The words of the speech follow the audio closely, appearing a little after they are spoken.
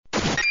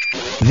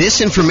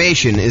This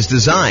information is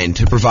designed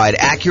to provide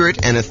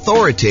accurate and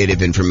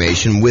authoritative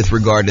information with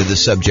regard to the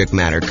subject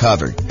matter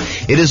covered.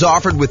 It is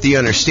offered with the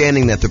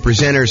understanding that the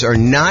presenters are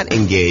not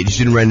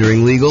engaged in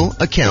rendering legal,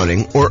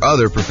 accounting, or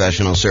other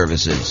professional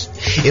services.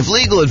 If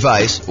legal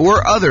advice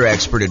or other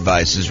expert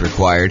advice is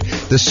required,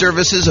 the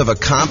services of a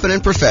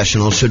competent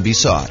professional should be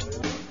sought.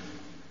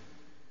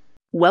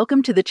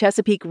 Welcome to the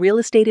Chesapeake Real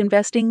Estate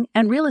Investing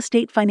and Real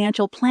Estate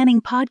Financial Planning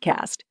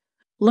Podcast.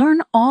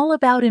 Learn all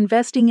about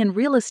investing in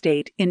real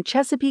estate in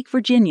Chesapeake,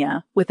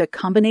 Virginia, with a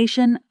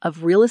combination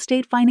of real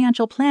estate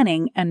financial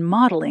planning and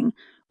modeling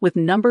with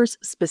numbers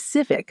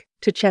specific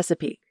to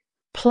Chesapeake,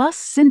 plus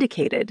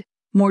syndicated,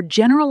 more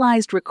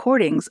generalized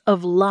recordings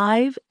of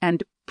live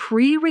and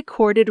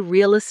pre-recorded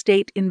real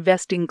estate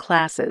investing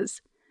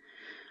classes.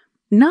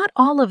 Not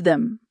all of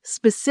them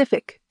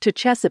specific to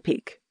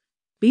Chesapeake.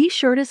 Be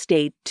sure to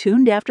stay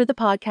tuned after the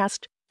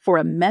podcast for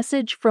a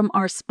message from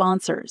our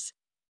sponsors.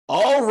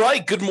 All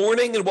right. Good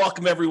morning and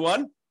welcome,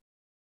 everyone.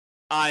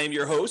 I am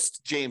your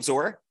host, James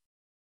Orr.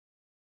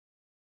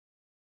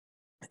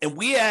 And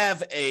we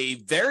have a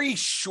very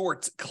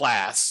short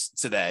class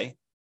today,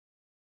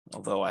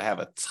 although I have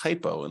a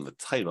typo in the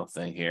title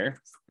thing here.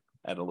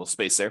 Add a little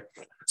space there.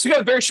 So we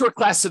got a very short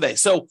class today.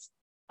 So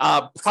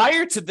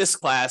prior to this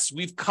class,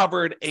 we've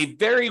covered a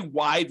very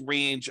wide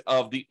range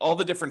of all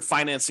the different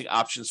financing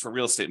options for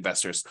real estate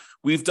investors.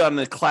 We've done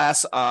a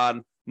class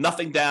on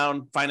nothing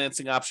down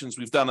financing options.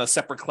 We've done a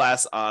separate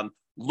class on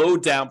low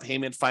down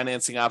payment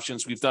financing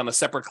options. We've done a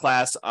separate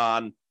class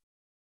on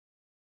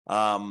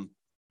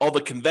all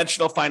the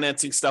conventional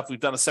financing stuff. We've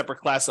done a separate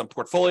class on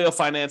portfolio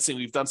financing.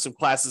 We've done some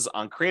classes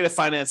on creative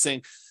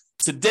financing.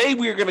 Today,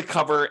 we are going to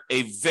cover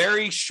a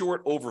very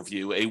short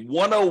overview, a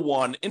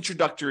 101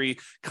 introductory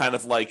kind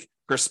of like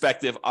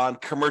perspective on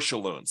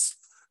commercial loans.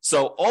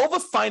 So all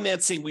the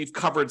financing we've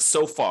covered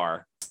so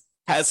far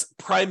has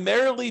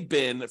primarily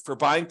been for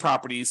buying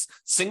properties,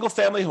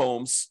 single-family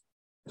homes,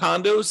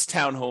 condos,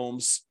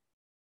 townhomes,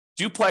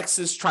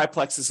 duplexes,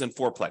 triplexes, and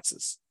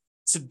fourplexes.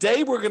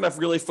 Today, we're going to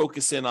really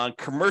focus in on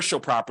commercial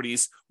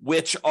properties,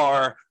 which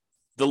are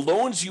the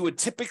loans you would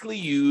typically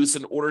use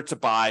in order to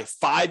buy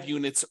 5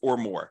 units or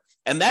more.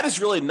 And that is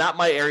really not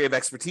my area of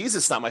expertise.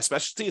 It's not my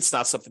specialty. It's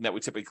not something that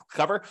we typically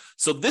cover.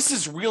 So this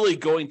is really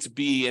going to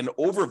be an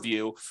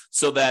overview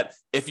so that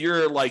if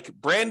you're like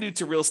brand new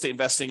to real estate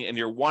investing and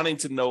you're wanting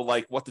to know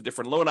like what the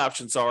different loan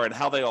options are and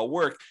how they all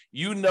work,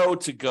 you know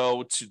to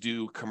go to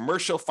do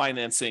commercial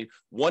financing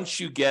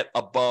once you get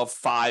above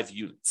 5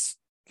 units.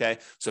 Okay,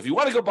 so if you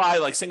want to go buy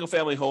like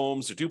single-family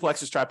homes or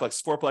duplexes,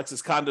 triplexes,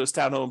 fourplexes, condos,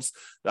 townhomes,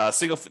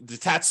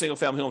 detached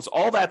single-family homes,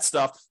 all that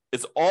stuff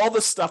is all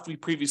the stuff we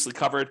previously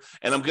covered.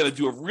 And I'm going to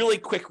do a really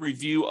quick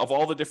review of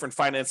all the different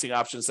financing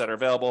options that are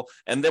available.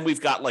 And then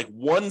we've got like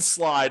one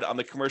slide on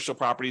the commercial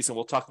properties, and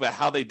we'll talk about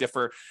how they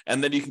differ.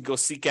 And then you can go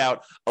seek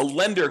out a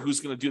lender who's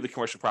going to do the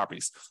commercial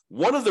properties.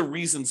 One of the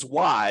reasons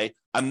why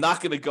I'm not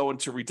going to go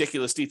into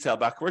ridiculous detail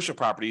about commercial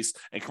properties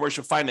and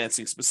commercial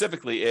financing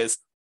specifically is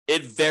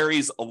it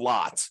varies a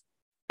lot.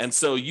 And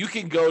so you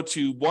can go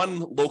to one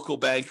local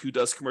bank who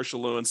does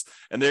commercial loans,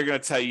 and they're going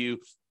to tell you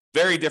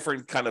very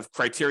different kind of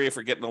criteria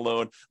for getting a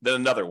loan than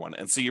another one.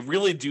 And so you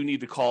really do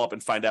need to call up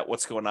and find out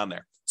what's going on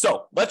there.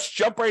 So let's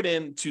jump right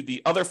into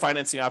the other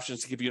financing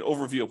options to give you an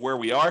overview of where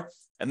we are,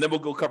 and then we'll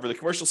go cover the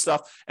commercial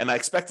stuff. And I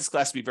expect this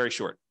class to be very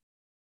short.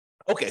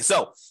 Okay,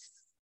 so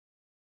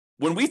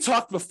when we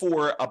talked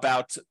before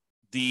about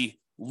the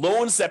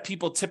loans that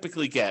people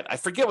typically get, I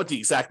forget what the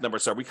exact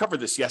numbers are. We covered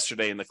this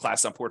yesterday in the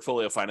class on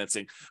portfolio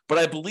financing, but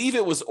I believe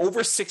it was over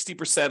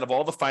 60% of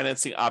all the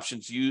financing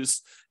options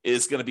used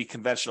is going to be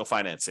conventional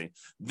financing.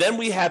 Then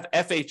we have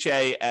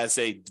FHA as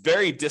a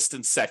very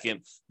distant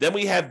second. Then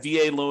we have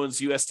VA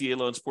loans, USDA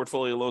loans,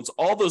 portfolio loans,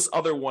 all those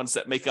other ones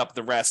that make up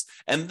the rest.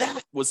 And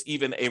that was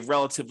even a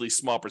relatively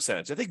small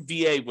percentage. I think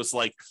VA was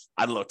like,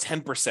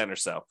 10% or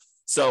so.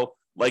 So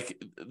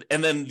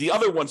and then the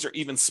other ones are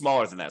even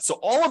smaller than that. So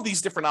all of these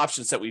different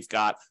options that we've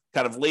got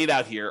kind of laid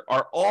out here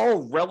are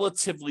all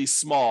relatively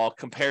small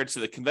compared to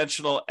the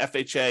conventional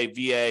FHA,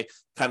 VA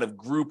kind of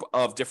group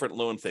of different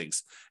loan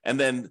things. And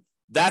then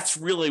that's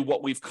really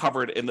what we've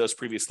covered in those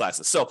previous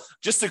classes. So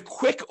just a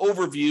quick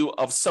overview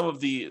of some of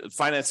the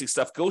financing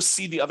stuff. Go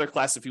see the other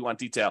class if you want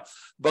detail.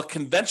 But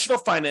conventional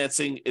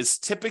financing is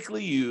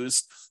typically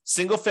used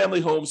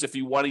single-family homes if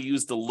you want to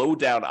use the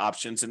low-down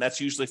options, and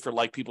that's usually for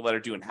like people that are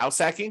doing house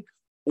hacking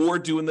or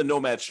doing the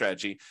nomad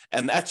strategy.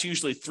 And that's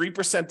usually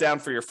 3% down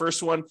for your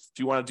first one if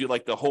you want to do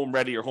like the home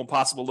ready or home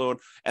possible loan,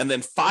 and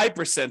then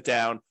 5%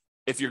 down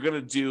if you're going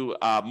to do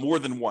more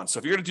than one. So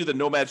if you're going to do the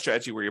nomad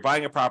strategy where you're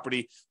buying a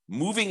property,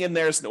 moving in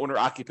there as an owner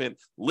occupant,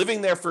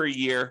 living there for a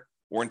year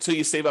or until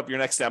you save up your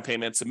next down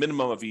payment, it's a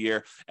minimum of a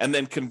year, and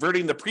then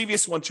converting the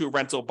previous one to a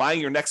rental, buying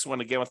your next one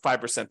again with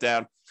 5%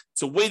 down.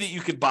 It's a way that you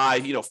could buy,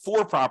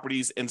 4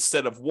 properties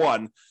instead of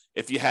one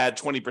if you had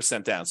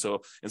 20% down.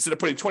 So instead of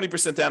putting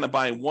 20% down and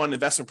buying one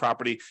investment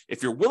property,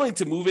 if you're willing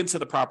to move into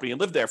the property and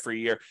live there for a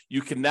year,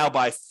 you can now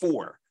buy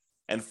 4.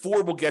 And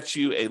 4 will get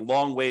you a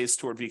long ways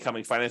toward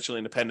becoming financially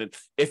independent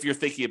if you're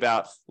thinking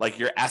about like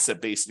your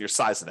asset base and your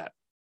size of that.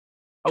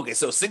 Okay,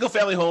 so single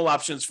family home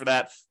options for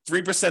that,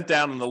 3%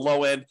 down on the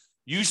low end,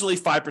 usually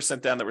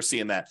 5% down that we're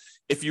seeing that.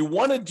 If you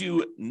want to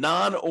do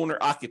non-owner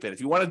occupant,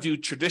 if you want to do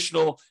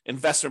traditional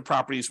investment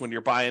properties when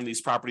you're buying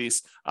these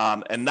properties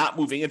and not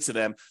moving into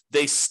them,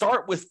 they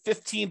start with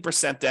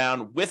 15%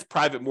 down with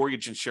private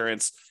mortgage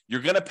insurance.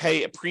 You're going to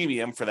pay a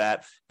premium for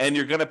that, and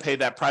you're going to pay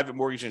that private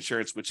mortgage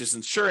insurance, which is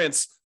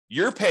insurance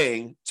you're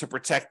paying to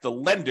protect the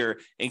lender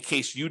in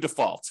case you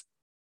default.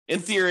 In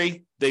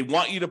theory, they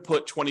want you to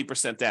put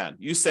 20% down.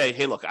 You say,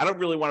 hey, look, I don't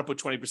really want to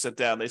put 20%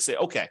 down. They say,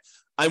 okay,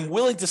 I'm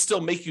willing to still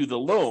make you the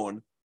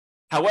loan.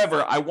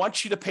 However, I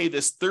want you to pay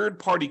this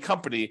third-party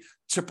company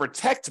to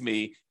protect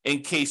me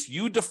in case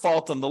you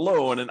default on the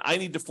loan and I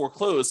need to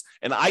foreclose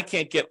and I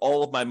can't get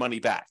all of my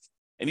money back.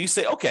 And you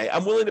say, okay,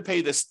 I'm willing to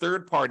pay this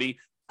third-party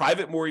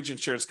private mortgage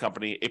insurance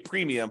company a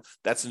premium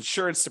that's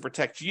insurance to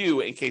protect you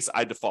in case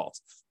I default.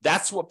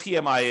 That's what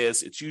PMI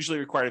is. It's usually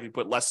required if you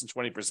put less than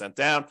 20%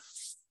 down.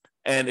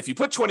 And if you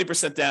put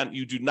 20% down,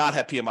 you do not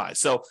have PMI.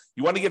 So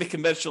you want to get a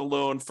conventional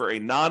loan for a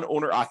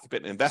non-owner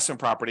occupant investment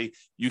property.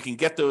 You can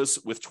get those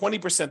with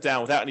 20%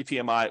 down without any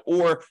PMI,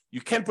 or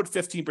you can put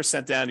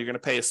 15% down. You're going to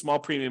pay a small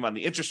premium on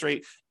the interest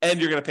rate,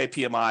 and you're going to pay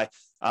PMI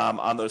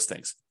on those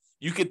things.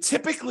 You could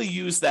typically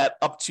use that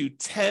up to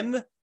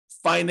 10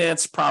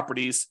 finance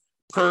properties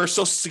per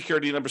Social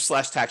Security number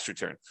 / tax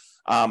return.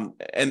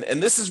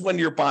 And this is when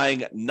you're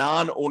buying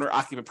non-owner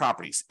occupant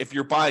properties. If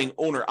you're buying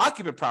owner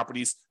occupant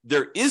properties,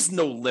 there is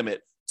no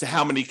limit to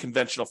how many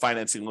conventional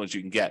financing loans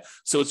you can get.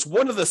 So it's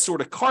one of the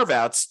sort of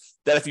carve-outs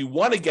that if you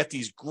want to get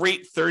these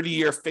great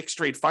 30-year fixed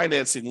rate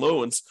financing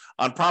loans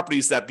on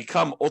properties that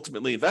become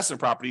ultimately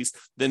investment properties,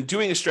 then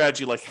doing a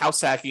strategy like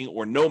house hacking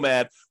or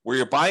Nomad, where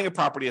you're buying a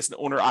property as an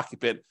owner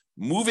occupant,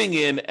 moving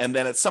in, and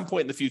then at some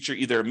point in the future,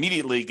 either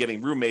immediately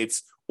getting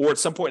roommates or at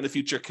some point in the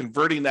future,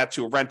 converting that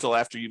to a rental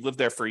after you've lived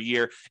there for a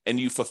year and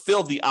you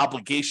fulfill the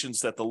obligations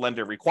that the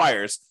lender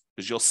requires,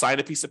 because you'll sign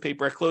a piece of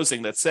paper at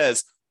closing that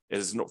says,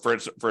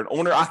 for an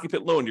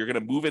owner-occupant loan, you're going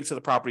to move into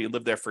the property and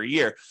live there for a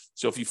year.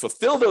 So if you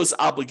fulfill those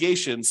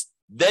obligations,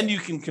 then you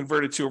can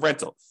convert it to a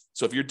rental.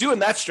 So if you're doing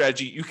that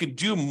strategy, you can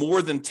do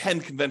more than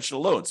 10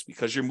 conventional loans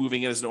because you're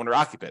moving in as an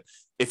owner-occupant.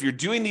 If you're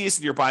doing these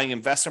and you're buying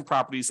investment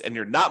properties and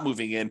you're not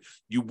moving in,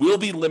 you will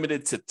be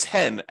limited to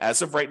 10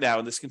 as of right now,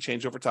 and this can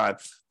change over time,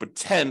 but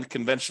 10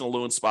 conventional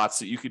loan spots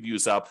that you could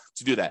use up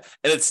to do that.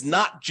 And it's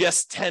not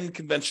just 10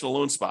 conventional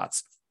loan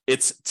spots.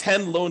 It's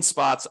 10 loan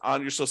spots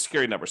on your Social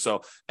Security number.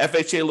 So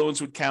FHA loans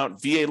would count,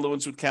 VA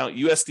loans would count,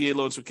 USDA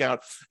loans would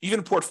count,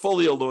 even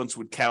portfolio loans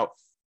would count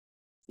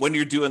when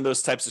you're doing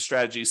those types of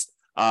strategies,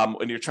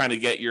 when you're trying to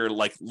get your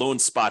loan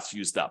spots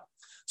used up.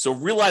 So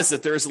realize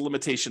that there is a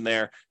limitation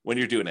there when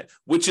you're doing it,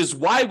 which is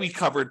why we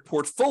covered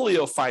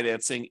portfolio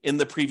financing in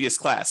the previous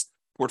class.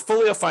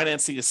 Portfolio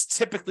financing is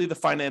typically the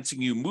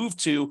financing you move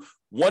to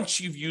once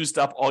you've used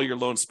up all your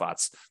loan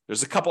spots.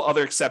 There's a couple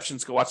other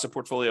exceptions. Go watch the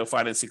portfolio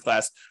financing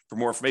class for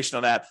more information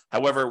on that.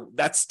 However,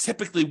 that's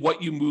typically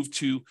what you move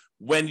to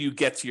when you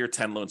get to your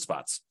 10 loan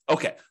spots.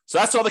 Okay, so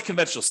that's all the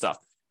conventional stuff.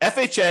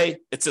 FHA,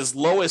 it's as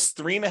low as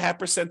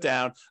 3.5%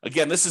 down.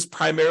 Again, this is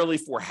primarily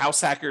for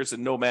house hackers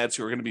and nomads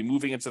who are going to be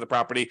moving into the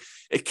property.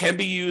 It can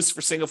be used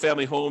for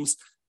single-family homes,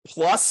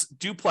 plus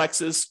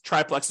duplexes,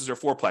 triplexes, or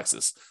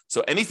fourplexes.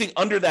 So anything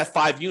under that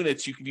 5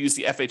 units, you can use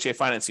the FHA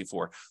financing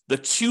for. The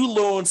two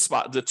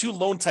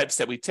loan types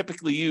that we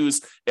typically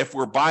use if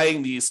we're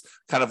buying these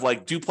kind of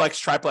like duplex,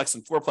 triplex,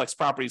 and fourplex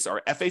properties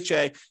are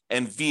FHA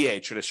and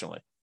VA traditionally.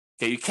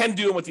 Okay, you can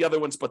do them with the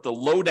other ones, but the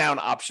low down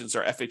options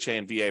are FHA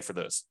and VA for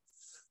those.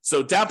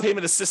 So down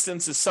payment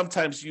assistance is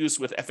sometimes used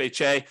with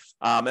FHA,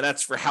 and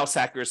that's for house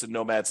hackers and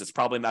nomads. It's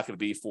probably not going to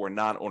be for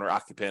non-owner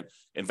occupant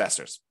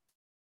investors.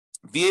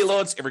 VA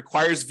loans, it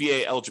requires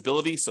VA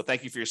eligibility. So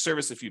thank you for your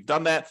service if you've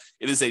done that.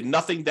 It is a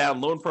nothing down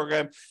loan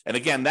program. And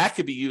again, that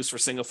could be used for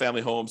single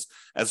family homes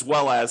as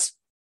well as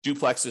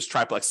duplexes,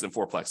 triplexes, and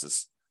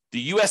fourplexes.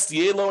 The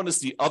USDA loan is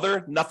the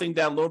other nothing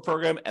down loan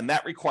program, and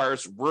that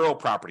requires rural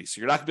property. So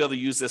you're not going to be able to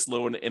use this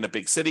loan in a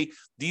big city.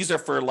 These are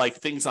for like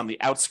things on the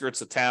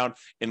outskirts of town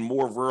in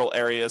more rural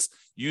areas.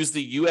 Use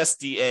the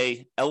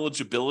USDA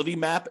eligibility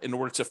map in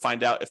order to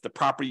find out if the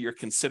property you're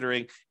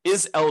considering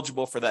is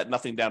eligible for that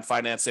nothing down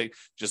financing.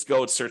 Just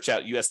go and search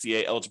out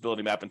USDA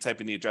eligibility map and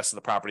type in the address of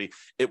the property.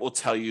 It will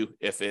tell you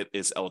if it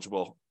is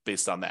eligible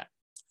based on that.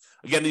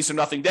 Again, these are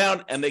nothing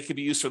down, and they can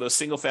be used for those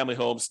single-family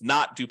homes,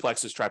 not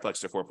duplexes,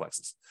 triplexes, or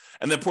fourplexes.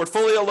 And then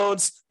portfolio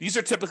loans, these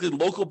are typically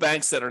local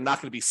banks that are not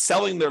going to be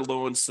selling their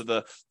loans to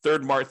the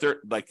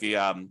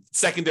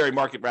secondary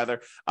market, rather.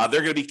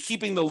 They're going to be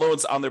keeping the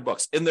loans on their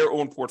books in their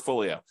own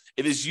portfolio.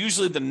 It is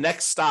usually the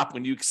next stop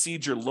when you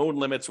exceed your loan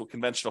limits with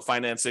conventional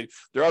financing.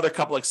 There are other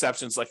couple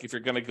exceptions, like if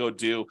you're going to go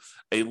do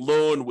a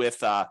loan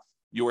with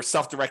your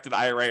self-directed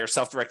IRA or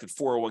self-directed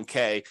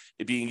 401k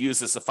being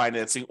used as a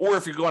financing, or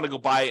if you're going to go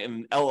buy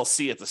an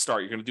LLC at the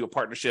start, you're going to do a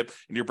partnership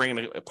and you're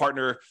bringing a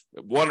partner,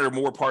 one or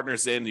more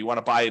partners in, you want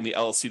to buy in the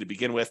LLC to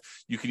begin with,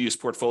 you can use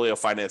portfolio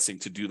financing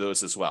to do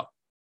those as well.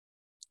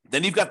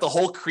 Then you've got the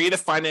whole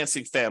creative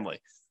financing family,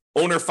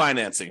 owner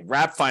financing,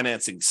 wrap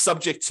financing,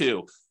 subject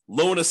to.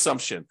 loan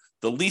assumption,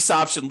 the lease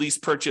option, lease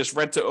purchase,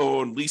 rent to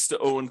own, lease to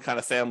own kind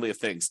of family of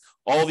things,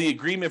 all the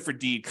agreement for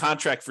deed,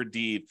 contract for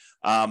deed,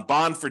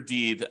 bond for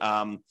deed,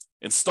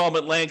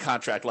 installment land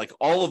contract, like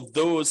all of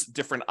those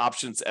different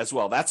options as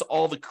well. That's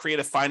all the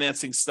creative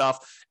financing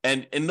stuff.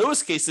 And in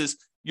those cases,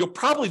 you'll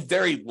probably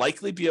very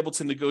likely be able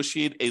to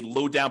negotiate a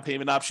low down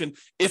payment option,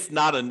 if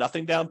not a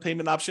nothing down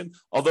payment option,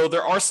 although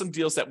there are some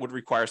deals that would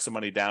require some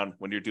money down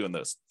when you're doing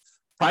those.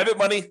 Private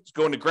money,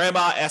 going to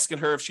grandma, asking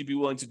her if she'd be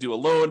willing to do a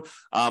loan.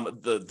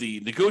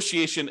 The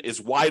negotiation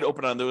is wide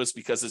open on those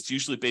because it's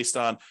usually based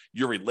on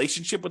your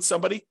relationship with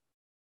somebody.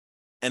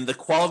 And the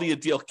quality of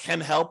deal can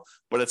help,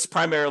 but it's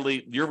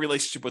primarily your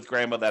relationship with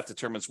grandma that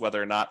determines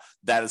whether or not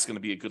that is going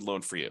to be a good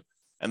loan for you.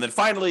 And then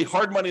finally,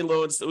 hard money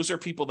loans. Those are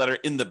people that are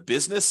in the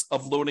business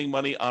of loaning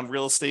money on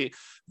real estate,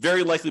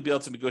 very likely be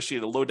able to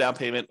negotiate a low down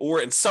payment,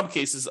 or in some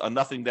cases, a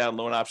nothing down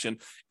loan option.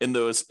 In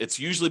those, it's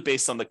usually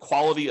based on the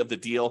quality of the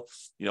deal.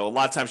 You know, a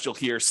lot of times you'll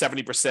hear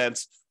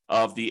 70%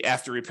 of the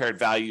after repaired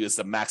value is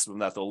the maximum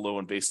that they'll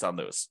loan based on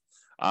those.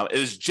 It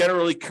is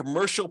generally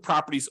commercial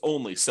properties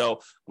only.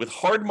 So with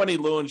hard money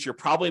loans, you're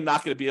probably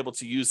not going to be able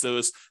to use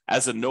those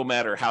as a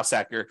nomad or house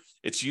hacker.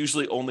 It's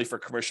usually only for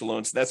commercial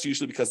loans. That's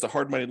usually because the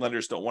hard money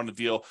lenders don't want to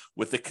deal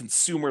with the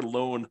consumer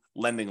loan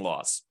lending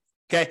laws.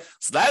 Okay,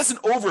 so that is an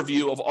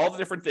overview of all the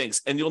different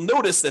things. And you'll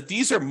notice that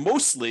these are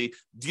mostly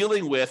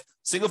dealing with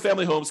single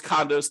family homes,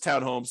 condos,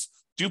 townhomes,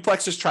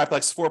 duplexes,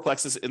 triplexes,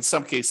 fourplexes in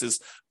some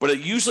cases, but it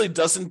usually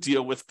doesn't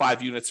deal with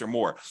 5 units or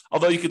more.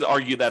 Although you could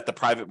argue that the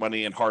private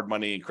money and hard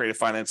money and creative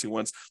financing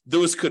ones,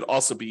 those could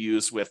also be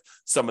used with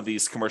some of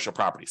these commercial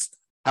properties.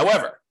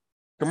 However,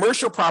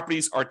 commercial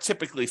properties are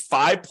typically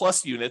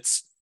 5+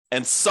 units,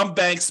 and some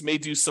banks may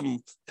do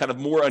some kind of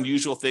more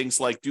unusual things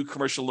like do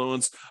commercial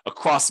loans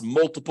across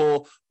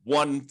multiple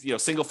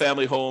single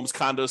family homes,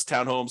 condos,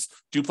 townhomes,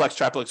 duplex,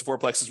 triplex,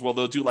 fourplexes. Well,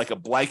 they'll do like a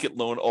blanket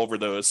loan over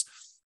those.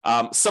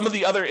 Some of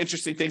the other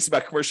interesting things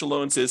about commercial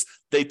loans is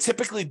they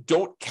typically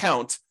don't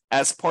count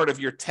as part of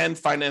your 10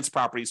 finance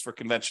properties for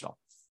conventional.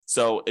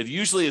 So it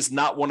usually is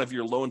not one of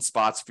your loan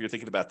spots if you're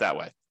thinking about it that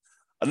way.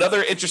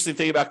 Another interesting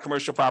thing about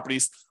commercial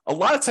properties, a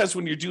lot of times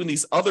when you're doing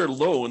these other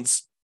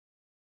loans,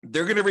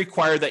 they're going to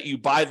require that you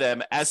buy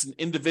them as an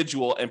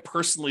individual and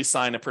personally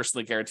sign and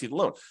personally guarantee the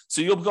loan. So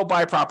you'll go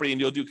buy a property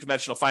and you'll do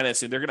conventional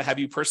financing. They're going to have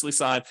you personally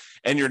sign,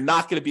 and you're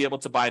not going to be able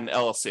to buy an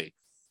LLC.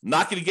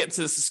 Not going to get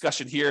into this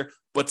discussion here,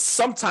 but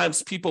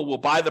sometimes people will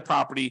buy the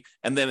property,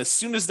 and then as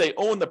soon as they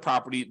own the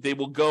property, they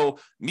will go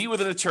meet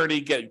with an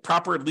attorney, get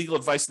proper legal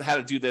advice on how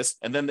to do this,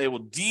 and then they will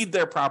deed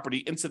their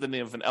property into the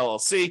name of an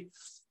LLC.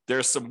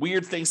 There's some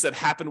weird things that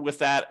happen with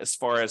that as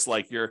far as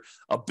like your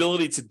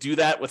ability to do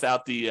that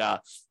without the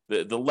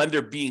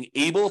lender being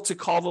able to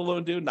call the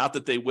loan due. Not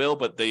that they will,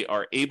 but they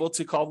are able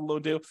to call the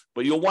loan due.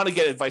 But you'll want to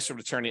get advice from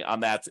an attorney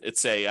on that.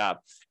 It's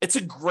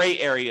a gray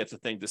area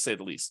to say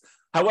the least.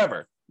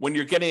 However, when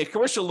you're getting a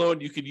commercial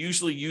loan, you could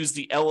usually use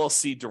the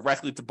LLC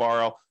directly to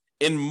borrow.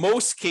 In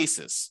most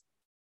cases,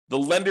 the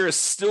lender is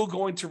still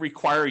going to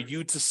require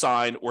you to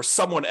sign or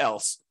someone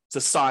else to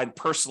sign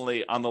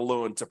personally on the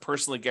loan to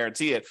personally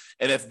guarantee it.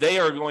 And if they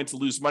are going to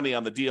lose money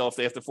on the deal, if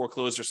they have to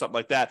foreclose or something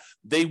like that,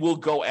 they will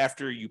go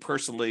after you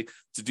personally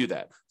to do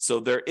that. So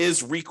there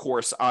is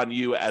recourse on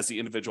you as the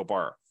individual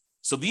borrower.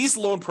 So these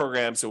loan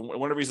programs, and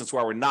one of the reasons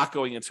why we're not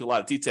going into a lot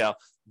of detail,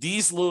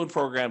 these loan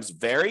programs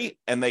vary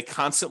and they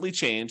constantly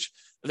change.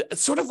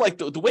 It's sort of like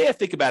the way I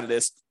think about it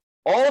is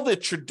all the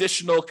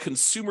traditional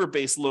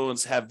consumer-based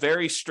loans have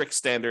very strict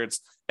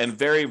standards and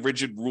very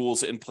rigid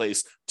rules in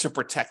place to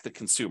protect the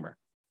consumer.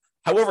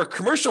 However,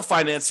 commercial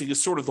financing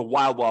is sort of the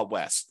wild, wild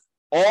west.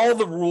 All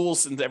the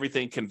rules and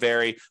everything can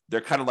vary.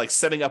 They're kind of like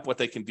setting up what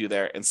they can do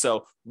there. And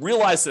so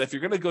realize that if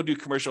you're going to go do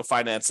commercial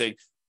financing,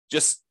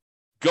 just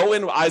go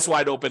in eyes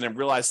wide open and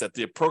realize that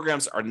the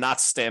programs are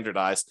not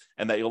standardized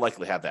and that you'll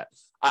likely have that.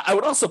 I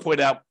would also point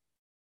out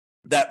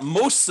that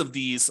most of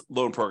these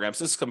loan programs,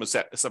 this comes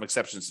some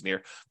exceptions in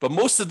here, but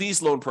most of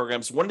these loan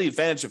programs, one of the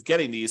advantages of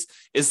getting these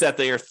is that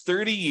they are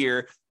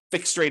 30-year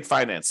fixed rate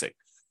financing.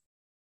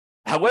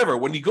 However,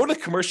 when you go to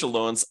commercial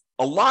loans,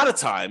 a lot of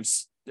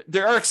times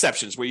there are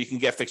exceptions where you can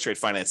get fixed rate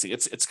financing.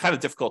 It's kind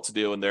of difficult to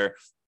do, and they're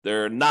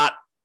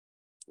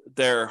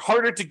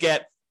harder to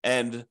get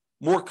and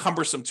more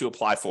cumbersome to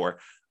apply for.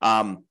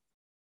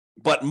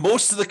 But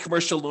most of the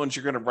commercial loans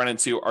you're going to run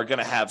into are going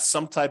to have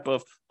some type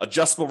of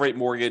adjustable rate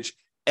mortgage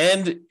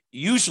and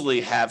usually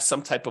have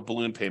some type of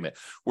balloon payment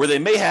where they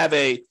may have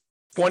a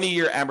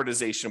 20-year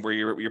amortization where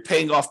you're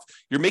paying off,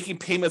 you're making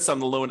payments on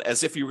the loan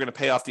as if you were going to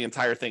pay off the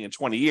entire thing in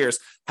 20 years.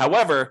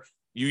 However,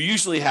 you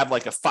usually have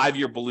like a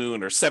 5-year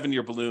balloon or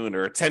 7-year balloon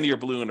or a 10-year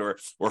balloon or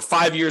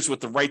 5 years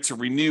with the right to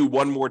renew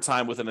one more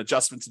time with an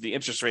adjustment to the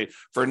interest rate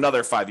for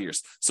another 5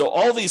 years. So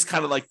all these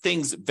kind of like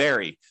things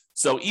vary.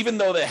 So even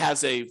though that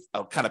has a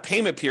kind of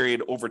payment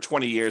period over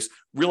 20 years,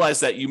 realize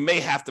that you may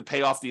have to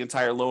pay off the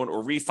entire loan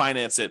or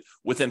refinance it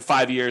within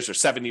 5 years or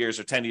 7 years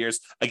or 10 years.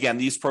 Again,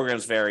 these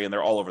programs vary and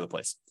they're all over the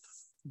place.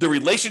 The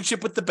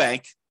relationship with the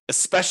bank,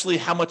 especially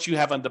how much you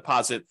have on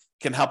deposit,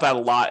 can help out a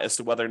lot as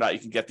to whether or not you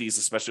can get these,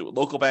 especially with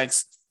local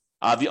banks.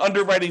 The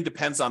underwriting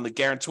depends on the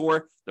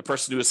guarantor, the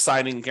person who is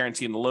signing and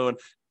guaranteeing the loan,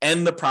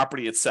 and the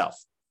property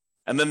itself.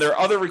 And then there are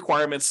other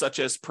requirements such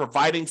as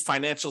providing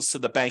financials to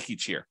the bank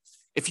each year.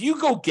 If you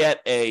go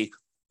get a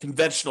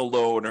conventional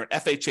loan or an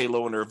FHA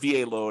loan or a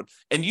VA loan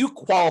and you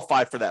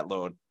qualify for that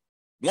loan,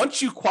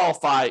 once you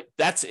qualify,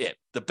 that's it.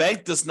 The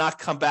bank does not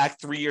come back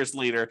 3 years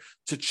later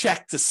to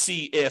check to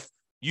see if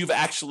you've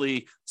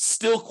actually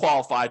still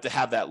qualified to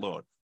have that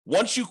loan.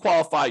 Once you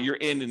qualify, you're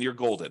in and you're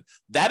golden.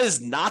 That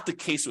is not the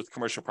case with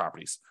commercial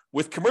properties.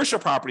 With commercial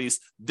properties,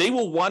 they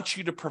will want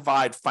you to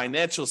provide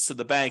financials to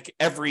the bank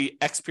every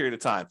X period of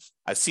time.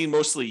 I've seen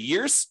mostly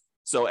years.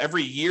 So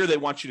every year they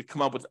want you to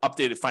come up with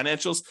updated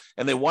financials,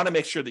 and they want to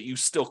make sure that you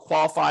still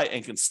qualify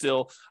and can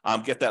still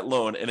get that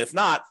loan. And if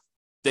not,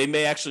 they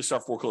may actually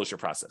start foreclosure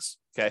process.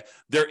 Okay.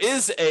 There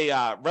is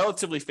a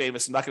relatively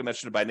famous, I'm not going to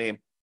mention it by name,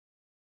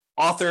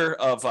 author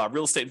of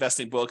real estate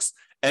investing books,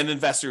 an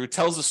investor who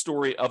tells the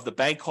story of the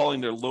bank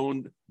calling their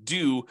loan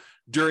due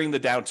during the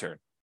downturn.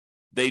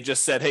 They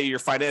just said, hey, your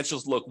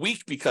financials look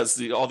weak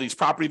because all these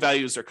property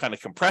values are kind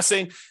of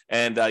compressing.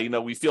 And,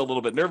 we feel a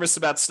little bit nervous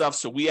about stuff.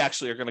 So we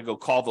actually are going to go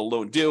call the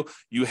loan due.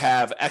 You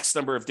have X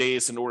number of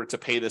days in order to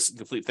pay this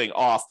complete thing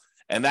off.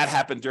 And that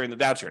happened during the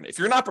downturn. If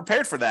you're not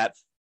prepared for that,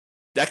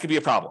 that could be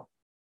a problem.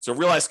 So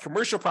realize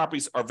commercial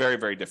properties are very,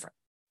 very different.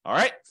 All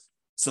right.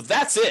 So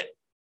that's it.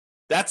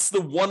 That's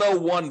the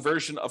 101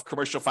 version of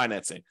commercial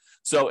financing.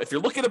 So if you're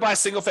looking to buy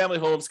single family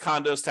homes,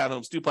 condos,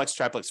 townhomes, duplex,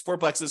 triplex,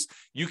 fourplexes,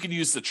 you can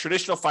use the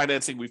traditional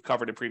financing we've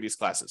covered in previous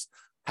classes.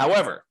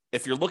 However,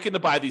 if you're looking to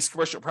buy these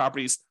commercial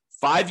properties,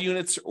 5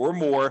 units or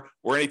more,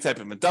 or any type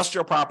of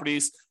industrial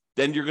properties,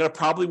 then you're going to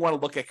probably want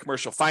to look at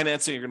commercial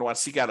financing. You're going to want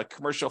to seek out a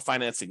commercial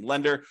financing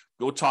lender.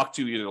 Go talk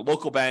to either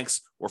local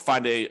banks or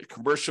find a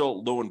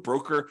commercial loan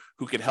broker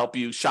who can help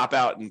you shop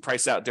out and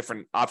price out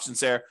different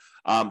options there.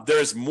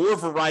 There's more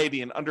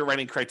variety in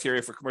underwriting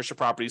criteria for commercial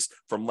properties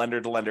from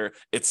lender to lender.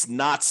 It's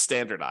not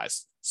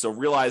standardized. So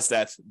realize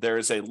that there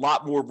is a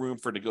lot more room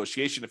for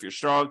negotiation if you're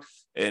strong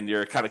and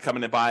you're kind of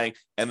coming and buying.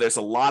 And there's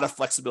a lot of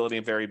flexibility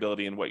and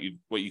variability in what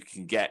you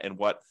can get and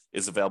what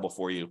is available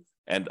for you.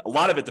 And a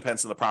lot of it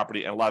depends on the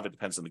property and a lot of it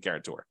depends on the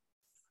guarantor.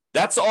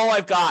 That's all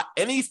I've got.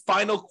 Any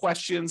final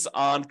questions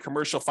on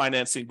commercial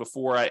financing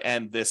before I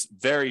end this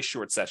very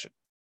short session?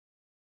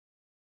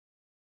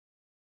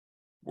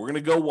 We're going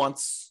to go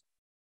once.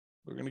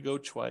 We're going to go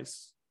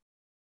twice.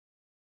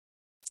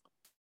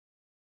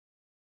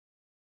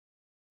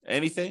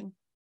 Anything?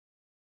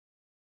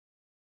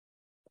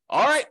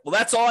 All right. Well,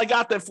 that's all I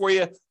got then for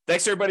you.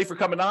 Thanks, everybody, for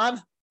coming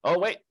on. Oh,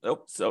 wait.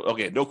 Oh, so,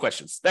 okay. No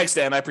questions. Thanks,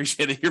 Dan. I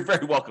appreciate it. You're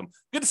very welcome.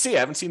 Good to see you.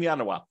 I haven't seen you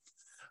in a while.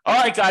 All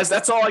right, guys.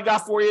 That's all I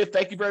got for you.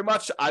 Thank you very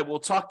much. I will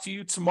talk to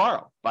you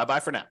tomorrow. Bye-bye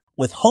for now.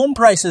 With home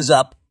prices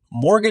up,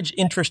 mortgage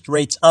interest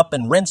rates up,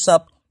 and rents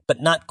up,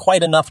 but not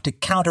quite enough to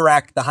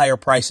counteract the higher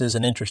prices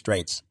and interest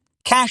rates,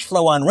 cash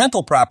flow on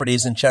rental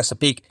properties in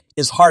Chesapeake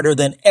is harder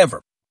than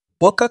ever.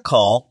 Book a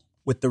call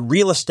with the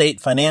Real Estate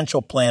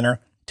Financial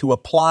Planner to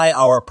apply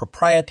our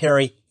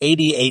proprietary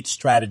 88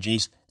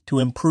 strategies to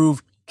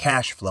improve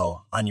cash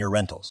flow on your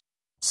rentals.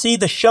 See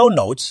the show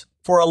notes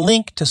for a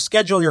link to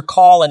schedule your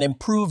call and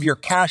improve your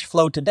cash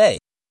flow today.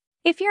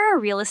 If you're a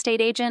real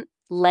estate agent,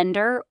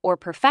 lender, or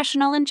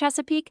professional in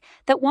Chesapeake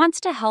that wants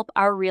to help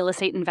our real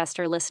estate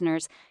investor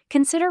listeners,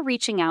 consider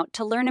reaching out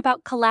to learn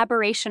about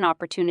collaboration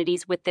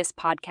opportunities with this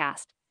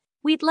podcast.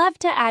 We'd love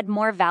to add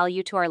more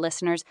value to our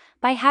listeners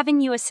by having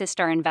you assist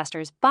our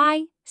investors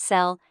buy,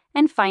 sell,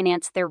 and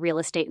finance their real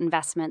estate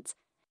investments.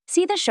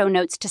 See the show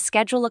notes to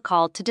schedule a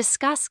call to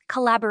discuss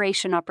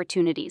collaboration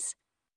opportunities.